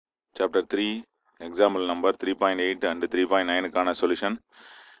Chapter 3, example number 3.8 and 3.9 கான solution.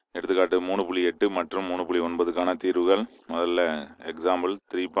 எடுத்துக்காட்டு 3.8 மற்றும் 3.9 கான தீர்வுகள். முதல்ல எக்ஸாம்பிள்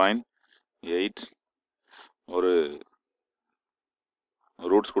 3.8 ஒரு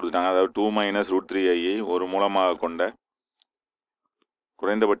ரூட்ஸ் கொடுத்துட்டாங்க. அதாவது 2 மைனஸ் ரூட் 3i ஒரு மூலமாக கொண்ட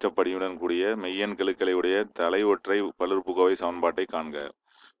குறைந்தபட்ச படியுடன் கூடிய மெய்யெண் கெழுக்களை உடைய தலை ஒற்றை பல்லுறுப்புக்கோவை சமன்பாட்டை காண்க.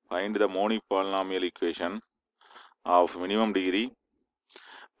 Find the monic polynomial equation of minimum degree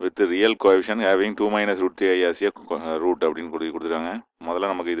with real coefficient having 2 minus root 3i as a root அப்படின்னு கொடுத்துருக்காங்க. முதல்ல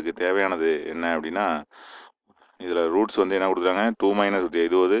நமக்கு இதுக்கு தேவையானது என்ன அப்படின்னா, இதில் ரூட்ஸ் வந்து என்ன கொடுத்துருக்காங்க, 2 மைனஸ் ரூட்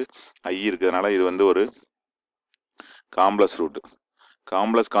இது ஒரு ஐ இருக்கிறதுனால இது வந்து ஒரு காம்ப்ளெக்ஸ் ரூட்.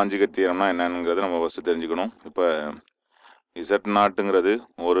 காம்ப்ளெக்ஸ் காஞ்சுகேட் தியரம்னா என்னங்கிறத நம்ம ஃபஸ்ட்டு தெரிஞ்சுக்கணும். இப்போ இசட் நாட்டுங்கிறது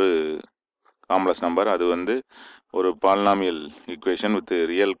ஒரு காம்ப்ளெக்ஸ் நம்பர், அது வந்து ஒரு polynomial equation with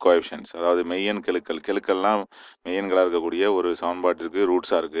real coefficients, அதாவது மெய்யெண் கெழுக்கள்லாம் மெய்யெண்களாக இருக்கக்கூடிய ஒரு சமன்பாட்டிற்கு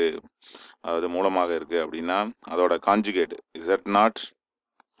ரூட்ஸாக இருக்குது, அதாவது மூலமாக இருக்குது அப்படின்னா அதோட காஞ்சுகேட் இசட் நாட்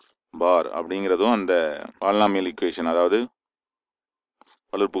பார் அப்படிங்கிறதும் அந்த பாலினாமியல் ஈக்குவேஷன், அதாவது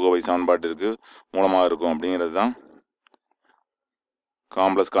பல்லுறுப்புக்கோவை சமன்பாட்டிற்கு மூலமாக இருக்கும் அப்படிங்கிறது தான்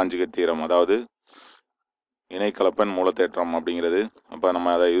காம்ப்ளெக்ஸ் காஞ்சுகேட் தியரம், அதாவது இணைக்கலப்பெண் மூலத்தேற்றம் அப்படிங்கிறது. அப்போ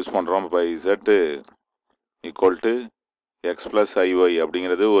நம்ம அதை யூஸ் பண்ணுறோம். இப்போ Z equal to X plus ஐஒய்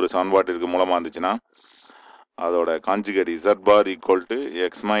அப்படிங்கிறது ஒரு சமன்பாட்டிற்கு மூலமாக இருந்துச்சுன்னா அதோட conjugate Z bar equal to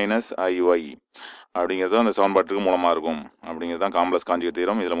X minus ஐஒய் அப்படிங்கிறது அந்த சமன்பாட்டுக்கு மூலமாக இருக்கும் அப்படிங்கிறது தான் காம்ப்ளெக்ஸ் காஞ்சுகேட்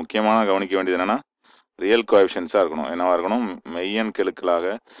தியரம். இதில் முக்கியமாக கவனிக்க வேண்டியது என்னென்னா, ரியல் கோஎஃபிஷியன்ஸாக இருக்கணும். என்னவாக இருக்கணும், மெய்யெண் கெழுக்களாக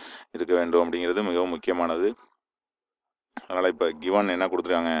இருக்க வேண்டும் அப்படிங்கிறது மிகவும் முக்கியமானது. அதனால் இப்போ கிவன் என்ன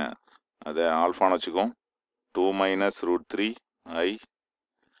கொடுத்துருக்காங்க, அதை ஆல்ஃபான்னு வச்சுக்கோம். 2 மைனஸ் ரூட் 3i.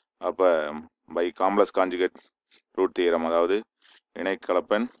 அப்போ by complex conjugate root theorem, அதாவது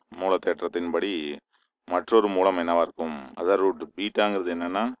இணைக்கலப்பெண் மூலத்தேற்றத்தின்படி மற்றொரு மூலம் என்னவாக இருக்கும், அதாவது ரூட் பீட்டாங்கிறது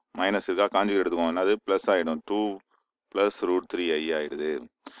என்னென்னா மைனஸ் இருக்கா, காஞ்சுகேட் எடுத்துக்கோங்க, என்னது ப்ளஸ் ஆகிடும், 2 ப்ளஸ் ரூட் 3i ஆகிடுது.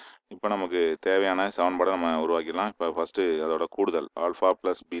 இப்போ நமக்கு தேவையான சமன்பாடை நம்ம உருவாக்கிடலாம். இப்போ ஃபஸ்ட்டு அதோட கூடுதல் ஆல்ஃபா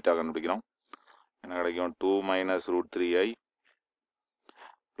ப்ளஸ் பீட்டா கண்டுபிடிக்கிறோம். என்ன கிடைக்கும், 2 minus root 3i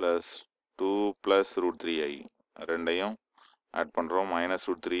plus 2 plus root 3i ரெண்டையும் ஆட் பண்ணுறோம். Minus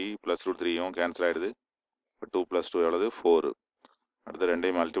root 3 plus root 3யும் cancel ஆகிடுது. இப்போ 2 ப்ளஸ் 2 எவ்வளவு, 4. அடுத்து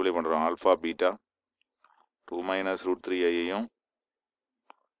ரெண்டையும் மல்டிப்ளை பண்ணுறோம். Alpha beta 2 minus root 3ஐயும்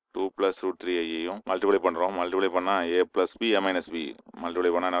 2 plus root 3ஐயும் multiply பண்ணுறோம். மல்டிப்ளை பண்ணால் ஏ plus B A minus B,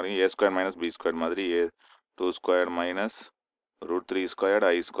 multiply பண்ணால் என்ன வரைக்கும், ஏ ஸ்கொயர் மைனஸ் பி ஸ்கொயர் மாதிரி ஏ 2 ஸ்கொயர் மைனஸ் ரூட் 3 ஸ்கொயர்டு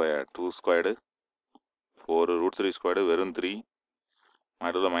ஐ ஸ்கொயர் 2 ஸ்கொயர்டு 4 ரூட் 3 ஸ்கொயர்டு வெறும் 3,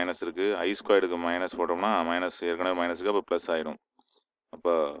 நடுவில் மைனஸ் இருக்குது. ஐ ஸ்கொயர்டுக்கு மைனஸ் போட்டோம்னா மைனஸ் ஏற்கனவே மைனஸ் இருக்குது, அப்போ ப்ளஸ் ஆகிடும்.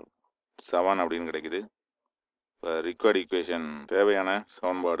 அப்போ 7 அப்படின்னு கிடைக்குது. இப்போ ரிக்வயர்ட் ஈக்குவேஷன் தேவையான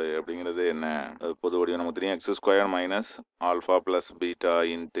சமன்பாடு அப்படிங்கிறது என்ன, அது பொது வடிவம் நமக்கு தெரியும். X square minus alpha plus beta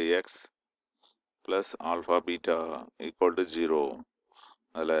into X plus alpha beta equal to 0.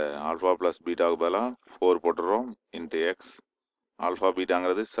 அதில் ஆல்ஃபா ப்ளஸ் பீட்டாவுக்கு பதிலாக 4 போட்டுடுறோம் into X. Alpha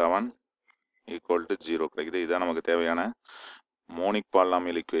பீட்டாங்கிறது 7 equal to 0 கிடைக்குது. இதுதான் நமக்கு தேவையான மோனிக்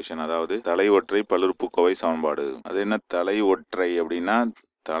பாலினாமியல் ஈக்குவேஷன், அதாவது தலை ஒற்றை பல்லுறுப்புக்கோவை சமன்பாடு. அது என்ன தலை ஒற்றை அப்படின்னா,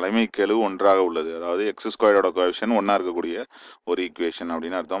 தலைமை கெழு ஒன்றாக உள்ளது, அதாவது எக்ஸ் ஸ்கொயரோட கோஎஃபிஷியன்ட் ஒன்றா இருக்கக்கூடிய ஒரு ஈக்குவேஷன்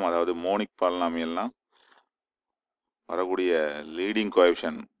அப்படின்னு அர்த்தம். அதாவது மோனிக் பாலினாமியல்னா வரக்கூடிய லீடிங்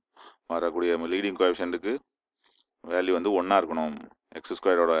கோஎஃபிஷியன்ட்டுக்கு வேல்யூ வந்து ஒன்றா இருக்கணும். எக்ஸ்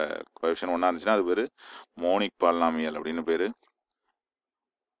ஸ்கொயரோட கோஎஃபிஷியன்ட் ஒன்றா இருந்துச்சுன்னா அது பேர் மோனிக் பாலினாமியல் அப்படின்னு பேர்.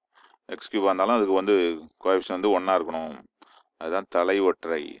 எக்ஸ் கியூபாக இருந்தாலும் அதுக்கு வந்து கோஎஃபிஷியன்ட் வந்து ஒன்றா இருக்கணும். அதுதான் தலை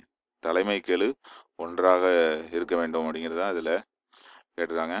ஒற்றை, தலைமை கெழு ஒன்றாக இருக்க வேண்டும் அப்படிங்கிறது தான் இதில்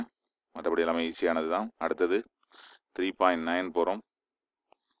கேட்டிருக்காங்க. மற்றபடி எல்லாமே ஈஸியானது தான். அடுத்தது 3.9 போகிறோம்.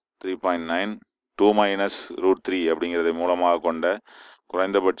 3.9 2 மைனஸ் ரூட் 3 அப்படிங்கிறது மூலமாக கொண்ட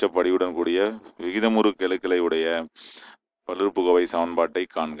குறைந்தபட்ச படிவுடன் கூடிய விகிதமுறு கெழுக்களை உடைய பல்லுறுப்புக்கோவை சமன்பாட்டை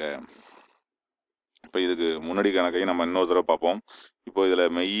காண்க. இப்போ இதுக்கு முன்னாடி கணக்கை நம்ம இன்னொரு தடவை பார்ப்போம். இப்போ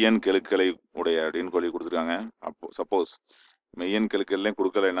இதில் மெய்யெண் கெழுக்களை உடைய அப்படின்னு சொல்லி கொடுத்துருக்காங்க. அப்போ சப்போஸ் மெய்யெண் கெழுக்கள்லேயும்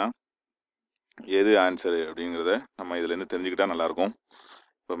கொடுக்கலைன்னா எது ஆன்சரு அப்படிங்கிறத நம்ம இதுலேருந்து தெரிஞ்சுக்கிட்டா நல்லாயிருக்கும்.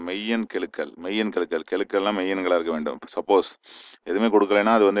 இப்போ மெய்யெண் கெழுக்கள்லாம் மெய்யெண்களாக இருக்க வேண்டும். சப்போஸ் எதுவுமே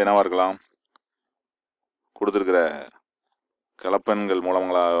கொடுக்கலைன்னா அது வந்து என்னவாக இருக்கலாம், கொடுத்துருக்கிற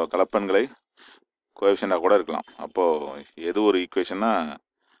கலப்பெண்களை கோஎஃபிஷியண்டாக கூட இருக்கலாம். அப்போது எது ஒரு ஈக்குவேஷன்னா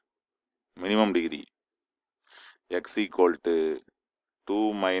minimum degree X equal to 2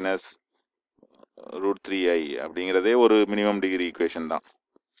 minus root 3i அப்படிங்கிறதே ஒரு மினிமம் டிகிரி ஈக்குவேஷன் தான்.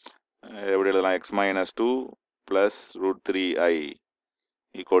 எப்படி எழுதலாம், X minus 2 plus root 3i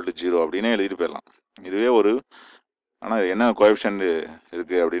equal to 0 அப்படின்னு எழுதிட்டு போயிடலாம். இதுவே ஒரு, ஆனால் என்ன கோஎஃபிஷியன்ட்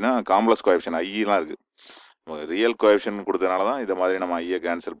இருக்குது அப்படின்னா காம்ப்ளெக்ஸ் கோஎஃபிஷியன்ட் ஐலாம் இருக்குது. ரியல் கோஎஃபிஷியன்ட் கொடுத்தனால தான் இதை மாதிரி நம்ம ஐயை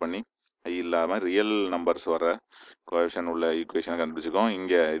கேன்சல் பண்ணி ஐ இல்லாமல் ரியல் நம்பர்ஸ் வர கோஎஃபிஷியன்ட் உள்ள ஈக்குவேஷனை கண்டுபிடிச்சிக்கோம்.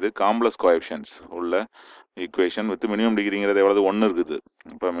 இங்கே இது காம்ப்ளெக்ஸ் கோஎஃபிஷியன்ட்ஸ் உள்ள ஈக்குவேஷன் வித் மினிமம் டிகிரிங்கிறது எவ்வளவு 1 இருக்குது.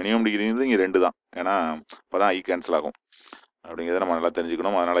 இப்போ மினிமம் டிகிரிங்கிறது இங்கே 2 தான், ஏன்னா இப்போ தான் ஐ கேன்சல் ஆகும் அப்படிங்கிறத நம்ம நல்லா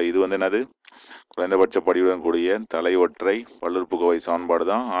தெரிஞ்சுக்கணும். அதனால் இது வந்து என்னது, குறைந்தபட்ச படியுடன் கூடிய தலை ஒற்றை பல்லுறுப்புக்கோவை சமன்பாடு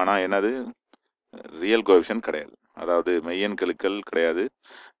தான். ஆனால் என்னது, ரியல் கோஎஃபிஷியன்ட் கிடையாது, அதாவது மெய்யெண் கெழுக்கள் கிடையாது.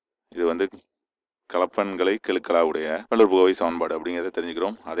 இது வந்து கலப்பெண்களை கெழுக்களாவுடைய பல்லுறுப்புக்கோவை சமன்பாடு அப்படிங்கிறத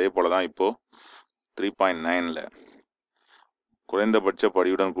தெரிஞ்சுக்கிறோம். அதே போல தான் இப்போது 3.9ல் குறைந்தபட்ச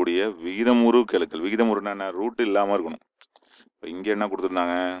படியுடன் கூடிய விகிதமுறு கெழுக்கள். விகிதமுறுனா என்ன, ரூட் இல்லாமல் இருக்கணும். இப்போ இங்கே என்ன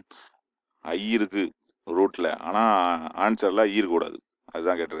கொடுத்துருந்தாங்க, ஐ இருக்குது ரூட்டில், ஆனால் ஆன்சரில் ஐ இருக்கக்கூடாது,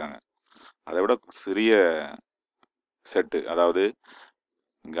 அதுதான் கேட்டிருக்காங்க. அதை விட சிறிய செட்டு, அதாவது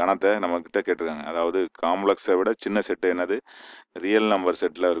கணத்தை நம்மக்கிட்ட கேட்டிருக்காங்க. அதாவது காம்ப்ளெக்ஸை விட சின்ன செட்டு என்னது, ரியல் நம்பர்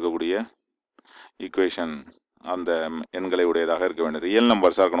செட்டில் இருக்கக்கூடிய ஈக்குவேஷன் அந்த எண்களை உடையதாக இருக்க வேண்டும். ரியல்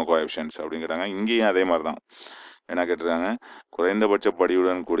நம்பர்ஸாக இருக்கணும் கோஎஃபிஷியன்ட்ஸ் அப்படிங்கிறாங்க. இங்கேயும் அதே மாதிரி தான் என்ன கேட்டிருக்காங்க, குறைந்தபட்ச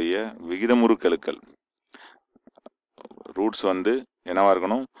படியுடன் கூடிய விகிதமுறு கெழுக்கள். ரூட்ஸ் வந்து என்னவா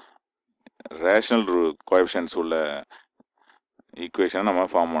இருக்கணும், ரேஷனல் கோஎஃபிஷியன்ட்ஸ் உள்ள ஈக்குவேஷனை நம்ம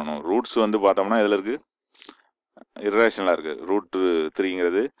ஃபார்ம் பண்ணணும். ரூட்ஸ் வந்து பார்த்தோம்னா இதில் இருக்குது, இர்ரேஷனலாக இருக்குது. ரூட்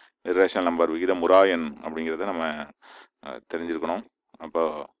 3ங்கிறது இர்ரேஷனல் நம்பர், விகிதமுறா எண் அப்படிங்கிறத நம்ம தெரிஞ்சிருக்கணும்.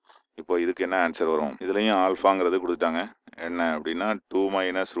 இப்போ இதுக்கு என்ன ஆன்சர் வரும், இதுலேயும் ஆல்ஃபாங்கிறது கொடுத்துட்டாங்க. என்ன அப்படின்னா 2 -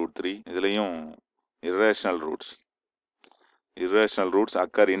 √3. இதுலேயும் இர்ரேஷனல் ரூட்ஸ்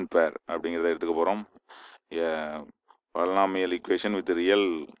அக்கர் இன் பேர் அப்படிங்கிறத எடுத்துக்க போகிறோம். Polynomial equation with real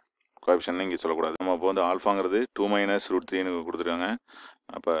coefficient இங்கே சொல்லக்கூடாது. நம்ம இப்போ வந்து ஆல்ஃபாங்கிறது 2 - √3ன்னு கொடுத்துருக்காங்க.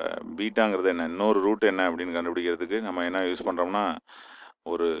 அப்போ பீட்டாங்கிறது என்ன, இன்னொரு ரூட் என்ன அப்படின்னு கண்டுபிடிக்கிறதுக்கு நம்ம என்ன யூஸ் பண்ணுறோம்னா,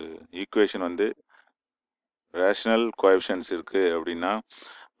 ஒரு ஈக்குவேஷன் வந்து ரேஷனல் கோஎஃபிஷியன்ட்ஸ் இருக்குது அப்படின்னா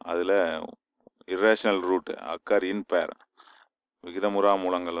அதில் இர்ரேஷனல் ரூட் அக்கர் இன் பேர், விகிதமுறா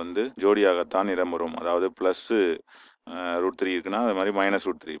மூலங்கள் வந்து ஜோடியாகத்தான் இடம்பெறும். அதாவது +√3 இருக்குன்னா அது மாதிரி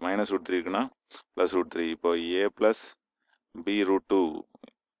 -√3 இருக்குன்னா +√3. இப்போ a + b√2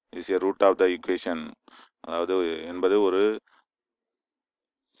 is a root of the equation. அதாவது என்பது ஒரு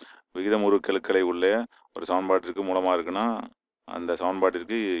விகிதமுறு கெழுக்களை உள்ள ஒரு சமன்பாட்டிற்கு மூலமாக இருக்குன்னா அந்த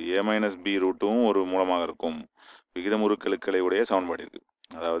சமன்பாட்டிற்கு a - b√2வும் ஒரு மூலமாக இருக்கும். விகிதமுறு கெழுக்களை உடைய சமன்பாட்டிற்கு,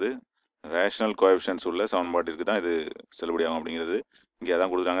 அதாவது ரேஷனல் கோஎஃபிஷியன்ட்ஸ் உள்ள சமன்பாட்டிற்கு தான் இது செல்லுபடியாகும் அப்படிங்கிறது இங்கே தான்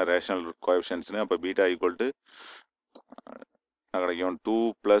கொடுத்துருக்காங்க. ரேஷனல் கோஎஃபிஷியன்ட்ஸ்னு அப்போ பீட்டா ஈக்குவல் டு கிடைக்கும் 2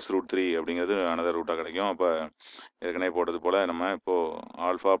 + √3 அப்படிங்கிறது அனதர் ரூட்டாக கிடைக்கும். அப்போ ஏற்கனவே போட்டது போல் நம்ம இப்போது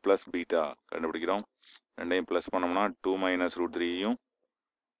ஆல்ஃபா ப்ளஸ் பீட்டா கண்டுபிடிக்கிறோம். ரெண்டையும் ப்ளஸ் பண்ணோம்னா 2 - √3யும்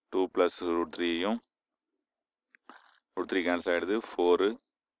 2 + √3யும் √3 கேன்சல் ஆகிடுது. 4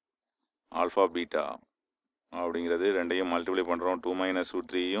 ஆல்ஃபா பீட்டா அப்படிங்கிறது ரெண்டையும் மல்டிப்ளை பண்ணுறோம். 2 -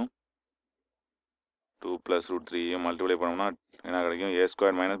 √3யும் 2 + √3யும் மல்டிப்ளை பண்ணோம்னா என்ன கிடைக்கும்,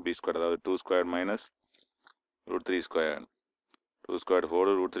 a² - b², அதாவது 2² - √3². 2²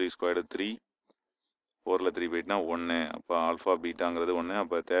 4, √3² 3, 4ல் 3 போயிட்டுனா 1. அப்போ ஆல்ஃபா பீட்டாங்கிறது 1.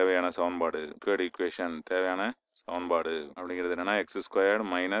 அப்போ தேவையான சமன்பாடு, ஸ்கொயர்டு ஈக்குவேஷன், தேவையான சமன்பாடு அப்படிங்கிறது என்னென்னா x²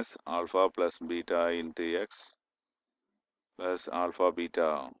 - alpha plus beta into X plus alpha beta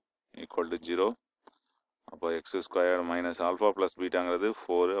equal to 0. அப்போ x² - ஆல்ஃபா ப்ளஸ் பீட்டாங்கிறது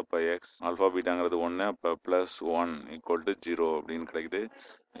 4. அப்போ எக்ஸ் ஆல்ஃபா பீட்டாங்கிறது 1. அப்போ +1 ஈக்குவல் டு 0 அப்படின்னு கிடைக்குது.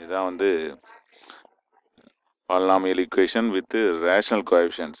 இதுதான் வந்து polynomial equation with rational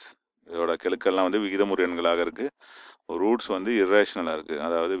coefficients. இதோட கெழுக்கள்லாம் வந்து விகிதமுறு எண்களாக இருக்குது. ரூட்ஸ் வந்து இர்ரேஷனலாக இருக்குது,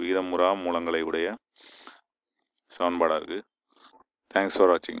 அதாவது விகிதமுறா மூலங்களை உடைய சமன்பாடாக இருக்குது. தேங்க்ஸ்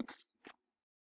ஃபார் வாட்சிங்.